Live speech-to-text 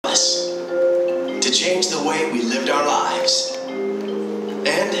to change the way we lived our lives.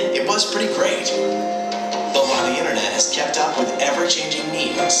 And it was pretty great. But while the internet has kept up with ever-changing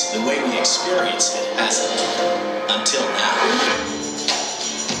needs, the way we experience it hasn't. Until now.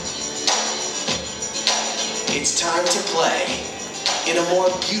 It's time to play in a more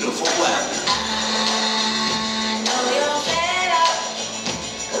beautiful web. I know you're fed up,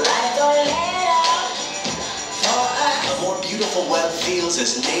 life don't let up for us. A more beautiful web feels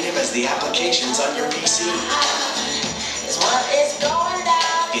as native as the applications on your PC. It's what is going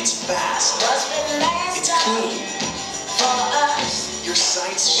down. It's fast. What's been messed It's up clean. for us. Your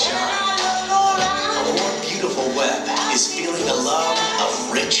sites When shine. I look around, A more beautiful web is feeling the love of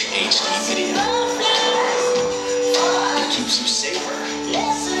rich HD video. It keeps you safer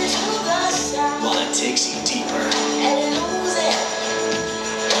listen to the sound while it takes you deeper. and lose it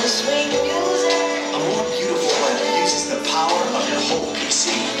in sweet music. A more beautiful web uses the power of your whole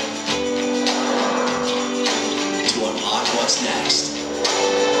PC to unlock what's next.